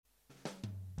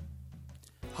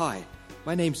Hi,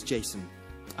 my name's Jason.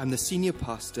 I'm the senior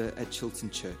pastor at Chilton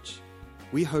Church.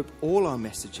 We hope all our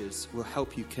messages will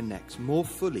help you connect more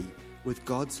fully with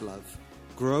God's love,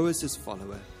 grow as His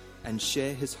follower, and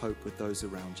share His hope with those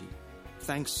around you.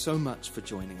 Thanks so much for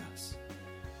joining us.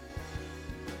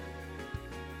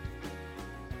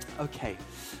 Okay,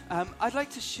 I'd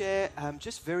like to share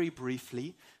just very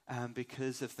briefly,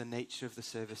 because of the nature of the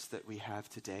service that we have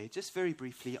today, just very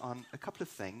briefly on a couple of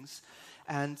things.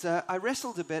 And I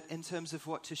wrestled a bit in terms of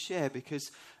what to share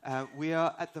because we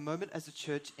are at the moment as a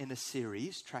church in a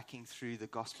series tracking through the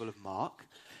Gospel of Mark.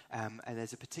 And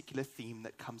there's a particular theme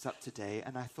that comes up today.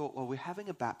 And I thought, well, we're having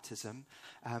a baptism.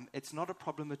 It's not a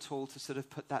problem at all to sort of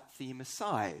put that theme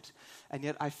aside. And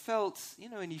yet I felt,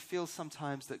 and you feel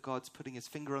sometimes that God's putting His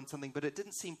finger on something, but it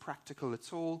didn't seem practical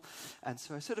at all. And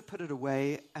so I sort of put it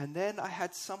away. And then I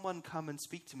had someone come and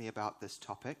speak to me about this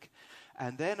topic.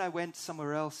 And then I went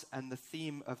somewhere else, and the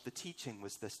theme of the teaching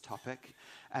was this topic.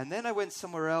 And then I went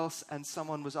somewhere else, and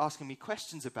someone was asking me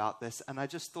questions about this. And I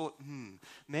just thought,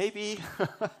 maybe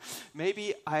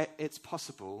it's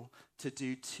possible to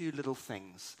do two little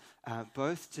things,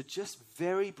 both to just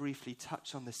very briefly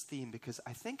touch on this theme, because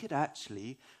I think it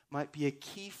actually might be a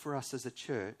key for us as a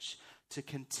church to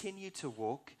continue to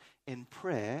walk in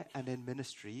prayer and in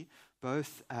ministry,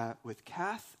 both with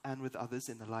Kath and with others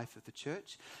in the life of the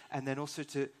church, and then also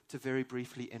to very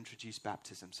briefly introduce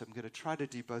baptism. So I'm going to try to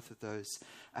do both of those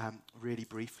really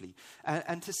briefly.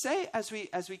 And to say, as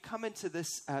we come into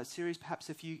this series, perhaps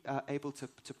if you are able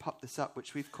to pop this up,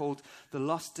 which we've called The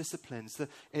Lost Disciplines,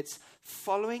 it's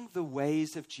following the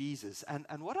ways of Jesus. And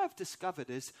what I've discovered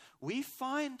is we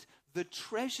find the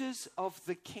treasures of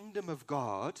the kingdom of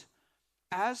God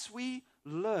as we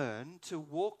learn to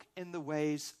walk in the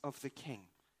ways of the King.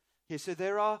 Okay, so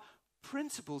there are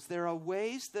principles, there are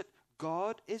ways that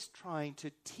God is trying to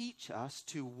teach us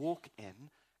to walk in,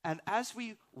 and as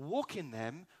we walk in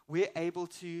them, we're able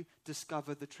to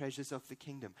discover the treasures of the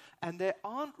kingdom. And there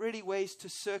aren't really ways to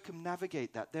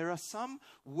circumnavigate that. There are some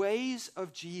ways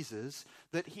of Jesus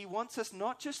that He wants us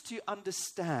not just to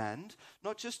understand,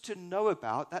 not just to know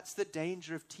about. That's the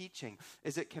danger of teaching,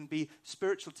 is it can be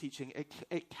spiritual teaching.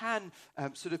 It can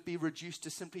sort of be reduced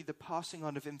to simply the passing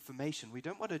on of information. We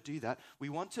don't want to do that. We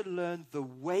want to learn the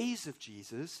ways of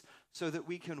Jesus so that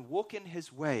we can walk in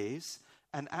His ways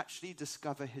and actually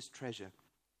discover His treasure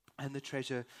and the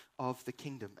treasure of the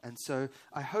kingdom. And so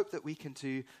I hope that we can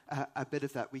do a bit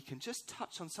of that. We can just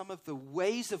touch on some of the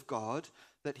ways of God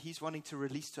that He's wanting to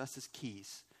release to us as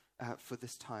keys for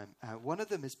this time. One of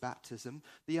them is baptism.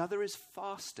 The other is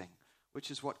fasting, which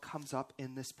is what comes up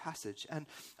in this passage. And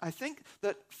I think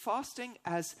that fasting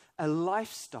as a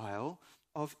lifestyle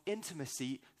of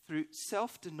intimacy through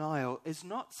self-denial is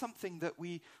not something that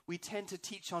we tend to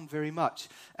teach on very much.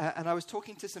 And I was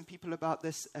talking to some people about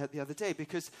this the other day,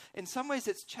 because in some ways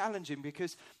it's challenging,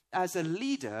 because as a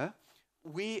leader,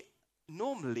 the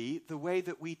way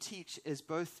that we teach is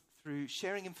both through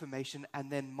sharing information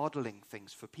and then modeling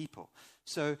things for people.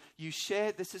 So you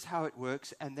share, this is how it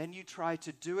works, and then you try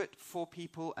to do it for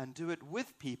people and do it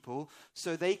with people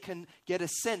so they can get a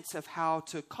sense of how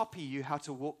to copy you, how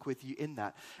to walk with you in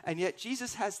that. And yet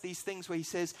Jesus has these things where He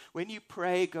says, when you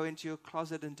pray, go into your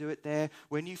closet and do it there.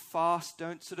 When you fast,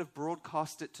 don't sort of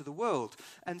broadcast it to the world.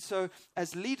 And so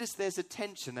as leaders, there's a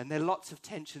tension, and there are lots of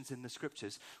tensions in the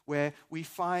scriptures where we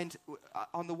find,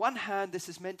 on the one hand, this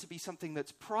is meant to be something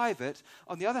that's private.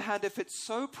 On the other hand, if it's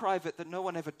so private that no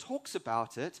one ever talks about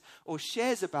it or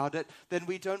shares about it, then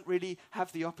we don't really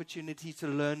have the opportunity to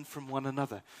learn from one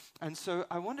another. And so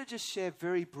I want to just share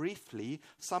very briefly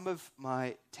some of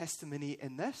my testimony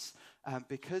in this,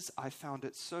 because I found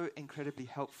it so incredibly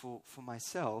helpful for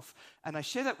myself. And I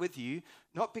share that with you,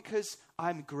 not because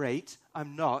I'm great,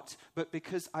 I'm not, but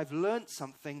because I've learned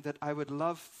something that I would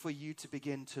love for you to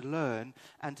begin to learn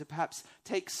and to perhaps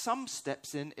take some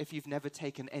steps in if you've never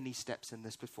taken any steps in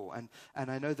this before. And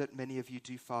I know that many of you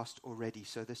do fast already,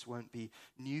 so this won't be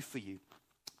new for you.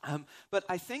 But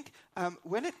I think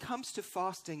when it comes to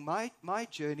fasting, my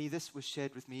journey, this was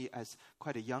shared with me as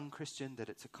quite a young Christian, that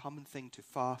it's a common thing to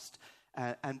fast.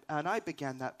 And I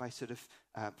began that by sort of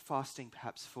fasting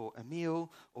perhaps for a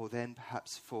meal, or then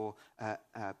perhaps for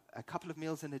a couple of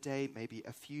meals in a day, maybe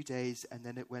a few days, and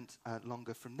then it went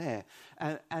longer from there.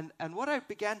 And what I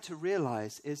began to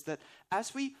realize is that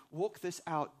as we walk this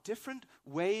out, different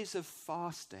ways of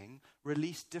fasting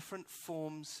release different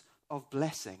forms of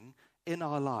blessing in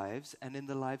our lives and in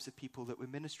the lives of people that we're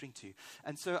ministering to.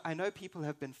 And so I know people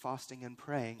have been fasting and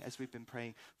praying as we've been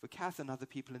praying for Kath and other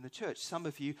people in the church. Some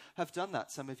of you have done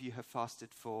that. Some of you have fasted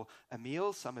for a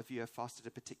meal. Some of you have fasted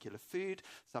a particular food.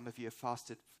 Some of you have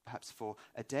fasted perhaps for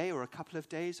a day or a couple of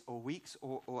days or weeks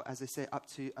or as I say, up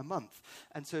to a month.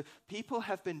 And so people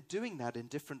have been doing that in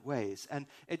different ways. And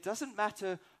it doesn't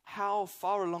matter how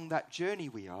far along that journey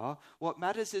we are. What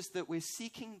matters is that we're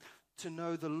seeking to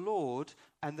know the Lord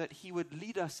and that he would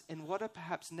lead us in what are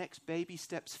perhaps next baby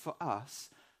steps for us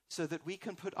so that we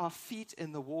can put our feet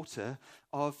in the water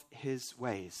of his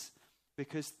ways.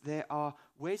 Because there are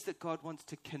ways that God wants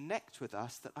to connect with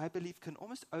us that I believe can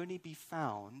almost only be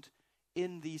found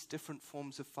in these different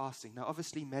forms of fasting. Now,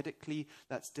 obviously, medically,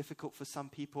 that's difficult for some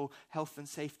people. Health and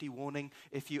safety warning.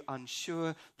 If you're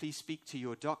unsure, please speak to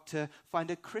your doctor.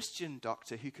 Find a Christian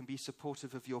doctor who can be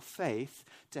supportive of your faith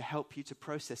to help you to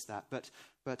process that.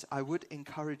 But I would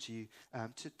encourage you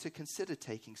to consider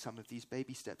taking some of these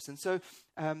baby steps. And so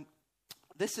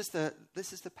this is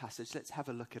the passage. Let's have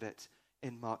a look at it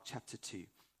in Mark chapter 2.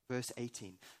 Verse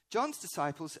 18. John's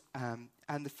disciples and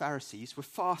the Pharisees were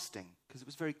fasting because it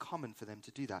was very common for them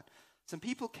to do that. Some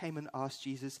people came and asked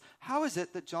Jesus, how is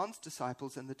it that John's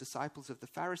disciples and the disciples of the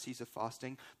Pharisees are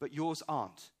fasting, but yours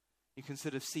aren't? You can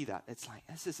sort of see that. It's like,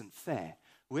 this isn't fair.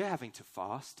 We're having to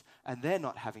fast and they're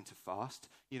not having to fast.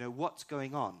 What's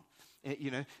going on?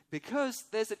 Because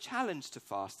there's a challenge to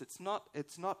fast. It's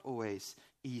not always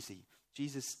easy.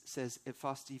 Jesus says he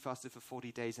fasted for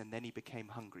 40 days and then he became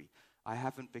hungry. I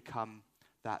haven't become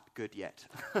that good yet.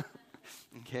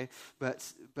 Okay,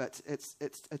 but it's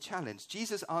a challenge.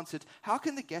 Jesus answered, how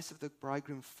can the guests of the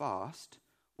bridegroom fast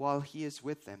while he is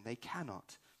with them? They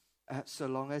cannot, so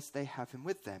long as they have him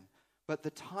with them. But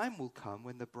the time will come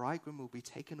when the bridegroom will be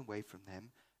taken away from them,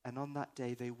 and on that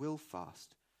day they will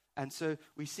fast. And so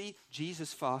we see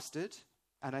Jesus fasted,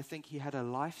 and I think he had a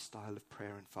lifestyle of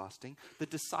prayer and fasting. The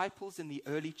disciples in the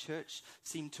early church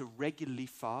seemed to regularly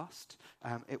fast.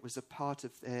 It was a part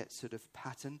of their sort of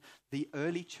pattern. The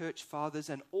early church fathers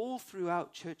and all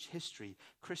throughout church history,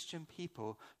 Christian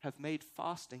people have made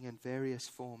fasting in various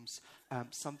forms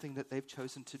something that they've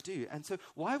chosen to do. And so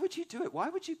why would you do it? Why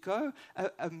would you go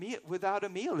a meal without a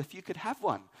meal if you could have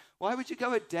one? Why would you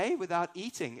go a day without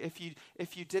eating if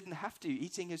you didn't have to?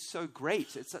 Eating is so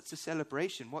great. It's such a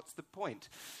celebration. What's the point?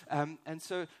 And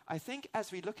so I think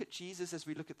as we look at Jesus, as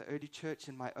we look at the early church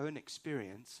in my own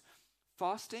experience,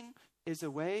 fasting is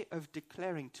a way of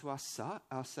declaring to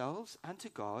ourselves and to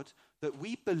God that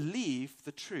we believe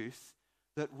the truth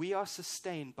that we are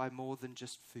sustained by more than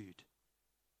just food,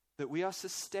 that we are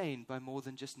sustained by more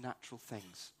than just natural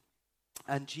things.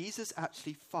 And Jesus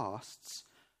actually fasts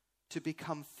to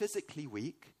become physically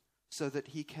weak so that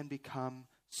he can become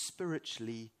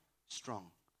spiritually strong.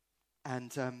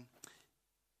 And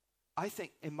I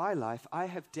think in my life, I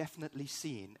have definitely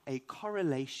seen a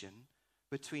correlation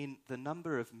between the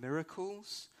number of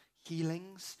miracles,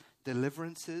 healings,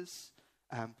 deliverances,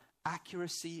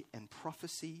 accuracy in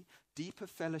prophecy, deeper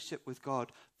fellowship with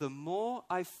God. The more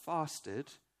I've fasted,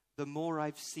 the more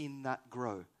I've seen that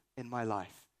grow in my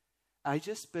life. I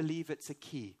just believe it's a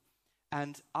key.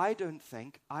 And I don't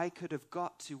think I could have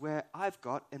got to where I've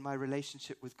got in my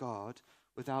relationship with God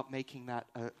without making that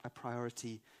a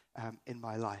priority in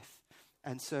my life.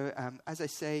 And so, as I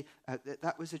say,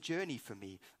 that was a journey for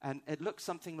me. And it looked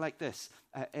something like this.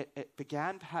 It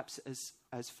began perhaps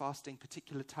as fasting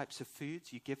particular types of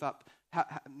foods. You give up,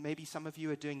 maybe some of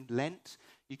you are doing Lent.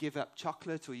 You give up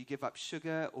chocolate, or you give up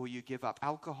sugar, or you give up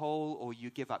alcohol, or you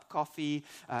give up coffee.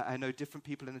 I know different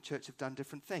people in the church have done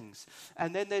different things.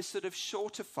 And then there's sort of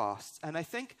shorter fasts. And I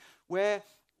think where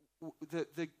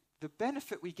the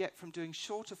benefit we get from doing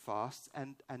shorter fasts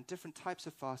and different types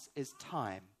of fasts is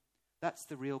time. That's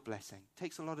the real blessing. It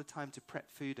takes a lot of time to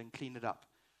prep food and clean it up.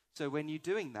 So when you're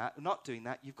not doing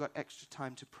that, you've got extra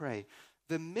time to pray.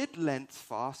 The mid-length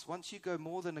fast, once you go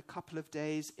more than a couple of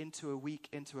days into a week,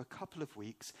 into a couple of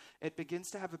weeks, it begins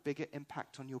to have a bigger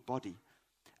impact on your body.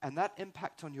 And that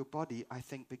impact on your body, I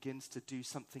think, begins to do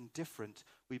something different.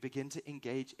 We begin to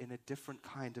engage in a different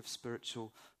kind of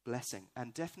spiritual blessing.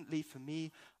 And definitely for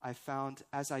me, I found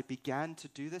as I began to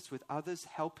do this with others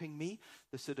helping me,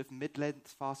 the sort of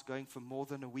mid-length fast going for more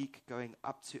than a week, going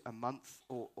up to a month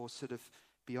or sort of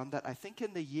beyond that. I think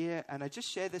in the year, and I just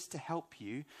share this to help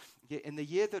you, in the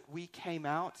year that we came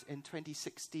out in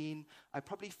 2016, I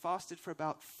probably fasted for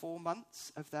about 4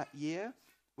 months of that year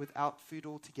without food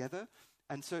altogether.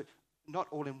 And so not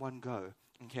all in one go,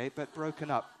 okay, but broken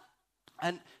up.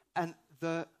 And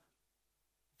the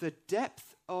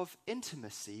depth of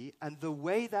intimacy and the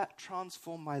way that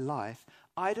transformed my life,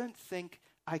 I don't think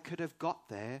I could have got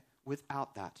there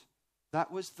without that.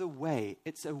 That was the way.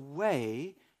 It's a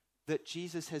way that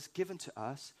Jesus has given to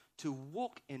us to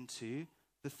walk into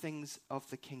the things of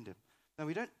the kingdom. Now,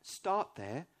 we don't start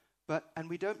there, and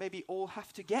we don't maybe all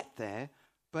have to get there,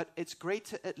 but it's great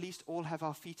to at least all have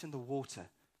our feet in the water.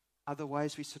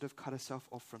 Otherwise, we sort of cut ourselves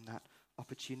off from that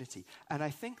opportunity. And I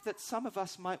think that some of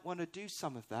us might want to do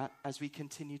some of that as we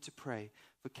continue to pray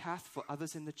for Kath, for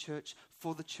others in the church,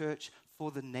 for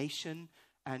the nation,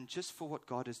 and just for what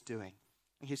God is doing.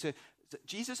 Okay, so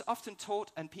Jesus often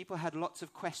taught and people had lots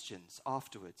of questions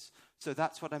afterwards. So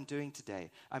that's what I'm doing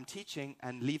today. I'm teaching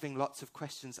and leaving lots of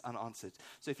questions unanswered.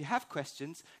 So if you have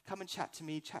questions, come and chat to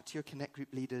me, chat to your Connect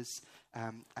group leaders,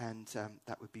 and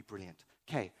that would be brilliant.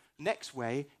 Okay, next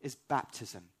way is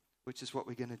baptism, which is what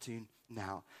we're going to do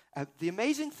now. The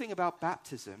amazing thing about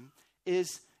baptism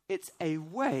is it's a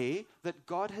way that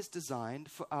God has designed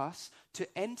for us to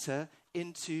enter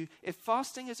into, if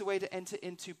fasting is a way to enter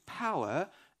into power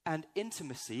and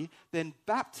intimacy, then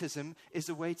baptism is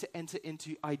a way to enter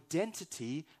into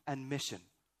identity and mission.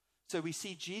 So we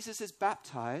see Jesus is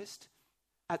baptized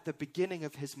at the beginning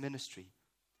of his ministry.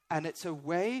 And it's a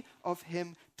way of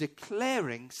him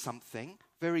declaring something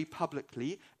very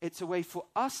publicly. It's a way for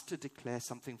us to declare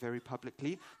something very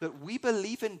publicly, that we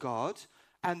believe in God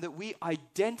and that we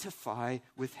identify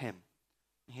with him.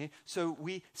 Okay? So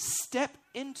we step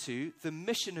into the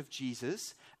mission of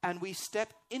Jesus and we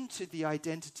step into the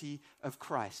identity of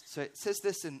Christ. So it says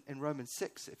this in Romans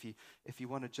 6, if you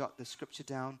want to jot the scripture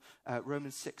down,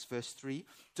 Romans 6 verse 3.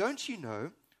 Don't you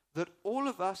know that all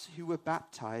of us who were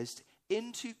baptized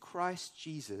into Christ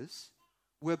Jesus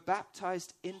were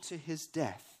baptized into his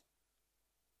death?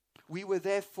 We were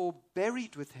therefore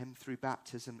buried with him through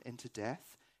baptism into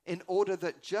death, in order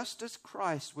that just as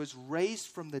Christ was raised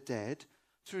from the dead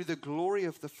through the glory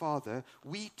of the Father,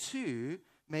 we too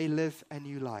may live a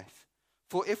new life.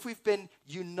 For if we've been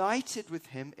united with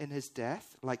him in his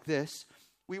death, like this,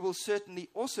 we will certainly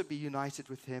also be united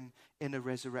with him in a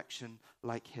resurrection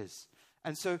like his.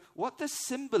 And so what the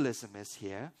symbolism is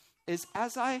here is,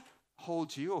 as I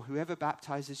hold you, or whoever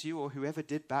baptizes you, or whoever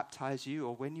did baptize you,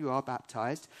 or when you are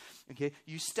baptized, okay,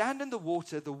 you stand in the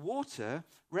water. The water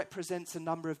represents a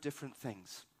number of different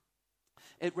things.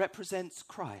 It represents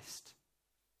Christ.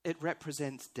 It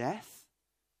represents death.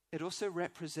 It also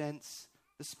represents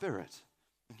the Spirit.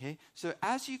 Okay, so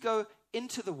as you go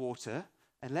into the water,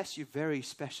 unless you're very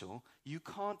special, you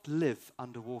can't live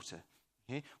underwater.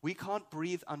 Okay? We can't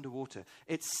breathe underwater.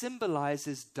 It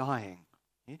symbolizes dying.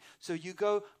 Okay? So you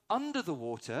go under the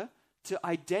water to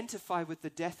identify with the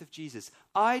death of Jesus.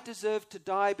 I deserve to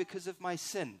die because of my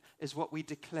sin, is what we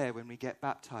declare when we get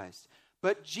baptized.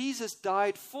 But Jesus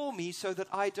died for me so that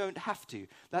I don't have to.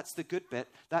 That's the good bit.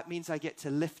 That means I get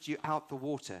to lift you out the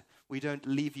water. We don't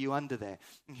leave you under there.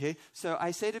 Okay? So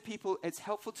I say to people, it's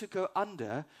helpful to go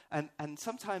under, and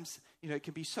sometimes, it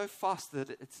can be so fast that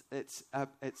it's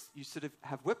you sort of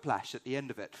have whiplash at the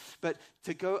end of it. But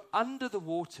to go under the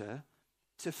water,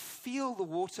 to feel the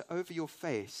water over your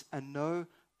face and know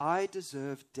I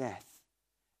deserve death,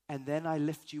 and then I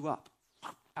lift you up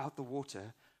out the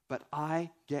water, but I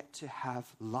get to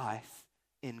have life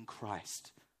in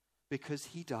Christ because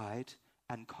he died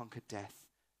and conquered death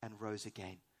and rose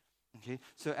again. Okay?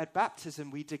 So at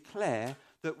baptism, we declare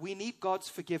that we need God's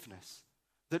forgiveness,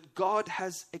 that God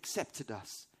has accepted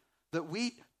us, that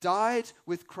we died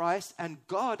with Christ and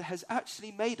God has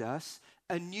actually made us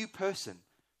a new person.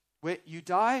 Where you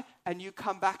die and you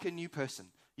come back a new person.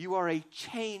 You are a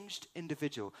changed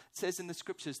individual. It says in the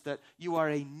scriptures that you are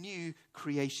a new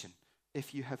creation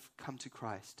if you have come to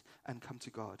Christ and come to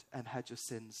God and had your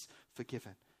sins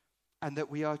forgiven. And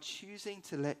that we are choosing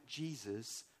to let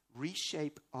Jesus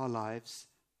reshape our lives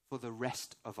for the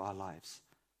rest of our lives.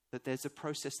 That there's a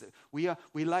process that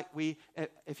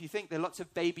if you think there are lots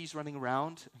of babies running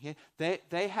around, okay,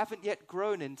 they haven't yet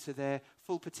grown into their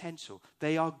full potential.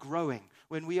 They are growing.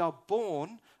 When we are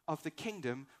born of the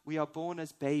kingdom, we are born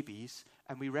as babies,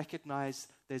 and we recognize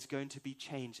there's going to be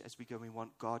change as we go. We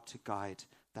want God to guide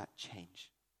that change.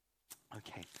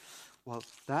 Okay, well,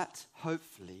 that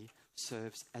hopefully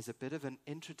serves as a bit of an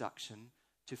introduction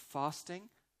to fasting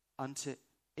unto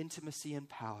intimacy and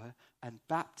power, and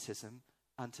baptism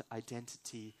unto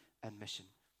identity and mission.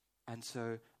 And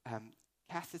so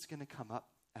Kath is going to come up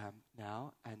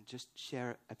now and just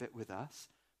share a bit with us.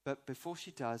 But before she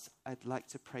does, I'd like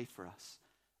to pray for us.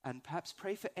 And perhaps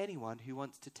pray for anyone who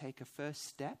wants to take a first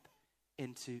step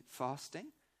into fasting.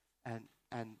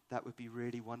 And that would be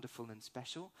really wonderful and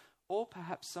special. Or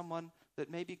perhaps someone that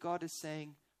maybe God is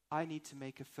saying, I need to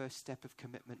make a first step of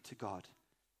commitment to God.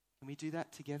 Can we do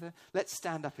that together? Let's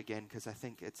stand up again, because I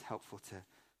think it's helpful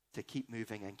to keep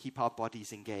moving and keep our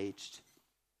bodies engaged.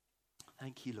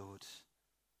 Thank you, Lord.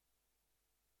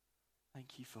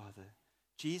 Thank you, Father.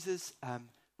 Jesus,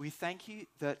 we thank you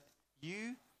that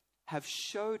you have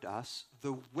showed us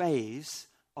the ways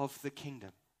of the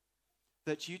kingdom.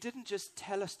 That you didn't just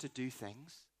tell us to do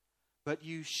things, but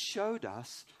you showed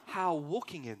us how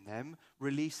walking in them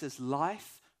releases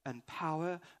life and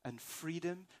power and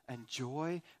freedom and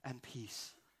joy and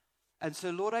peace. And so,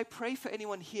 Lord, I pray for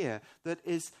anyone here that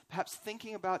is perhaps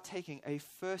thinking about taking a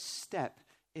first step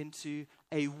into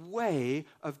a way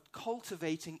of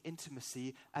cultivating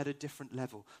intimacy at a different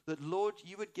level. That, Lord,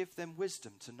 you would give them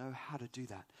wisdom to know how to do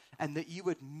that, and that you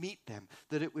would meet them,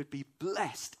 that it would be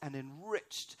blessed and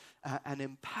enriched and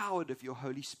empowered of your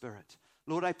Holy Spirit.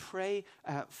 Lord, I pray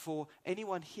for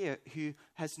anyone here who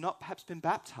has not perhaps been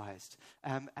baptized.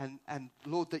 And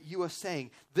Lord, that you are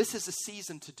saying, this is a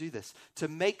season to do this, to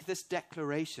make this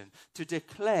declaration, to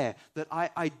declare that I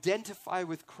identify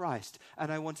with Christ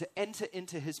and I want to enter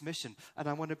into his mission and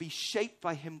I want to be shaped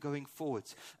by him going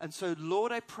forwards. And so,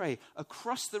 Lord, I pray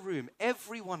across the room,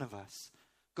 every one of us,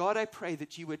 God, I pray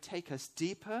that you would take us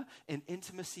deeper in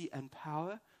intimacy and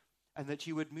power, and that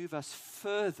you would move us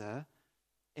further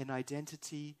in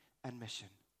identity and mission.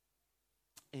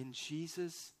 In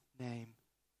Jesus' name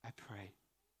I pray.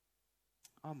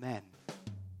 Amen.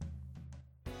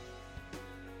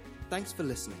 Thanks for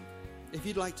listening. If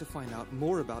you'd like to find out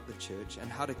more about the church and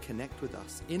how to connect with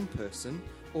us in person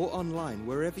or online,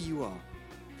 wherever you are,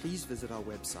 please visit our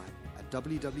website at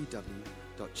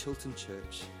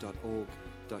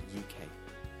www.chiltonchurch.org.uk.